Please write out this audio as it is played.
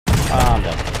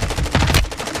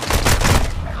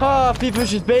Oh,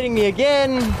 Fifa's just baiting me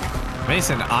again.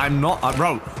 Mason, I'm not,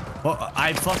 bro.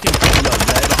 I fucking yo,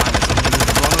 they're behind us.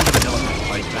 Just run over the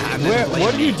hill. Like,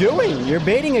 what are you doing? You're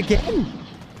baiting again.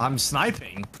 I'm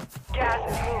sniping.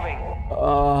 Gas is moving.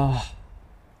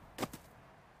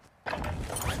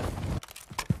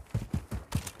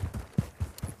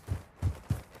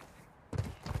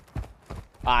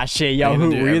 Ah, shit, yo, who?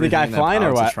 Were you the guy flying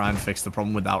or what? To try and fix the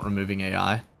problem without removing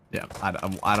AI. Yeah, I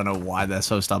don't know why they're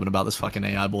so stubborn about this fucking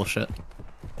AI bullshit.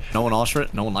 No one asked for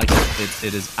it. No one likes it.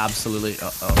 It is absolutely...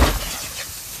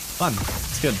 Fun.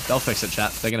 It's good. They'll fix it,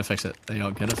 chat. They're gonna fix it. They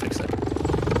are gonna fix it.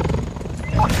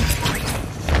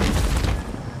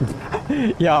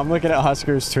 Yeah, I'm looking at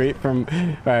Husker's tweet from...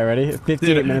 Alright, ready?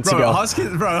 58 minutes ago.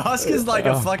 Husker's like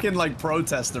a fucking, like,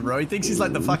 protester, bro. He thinks he's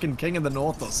like the fucking king of the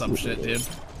north or some shit, dude.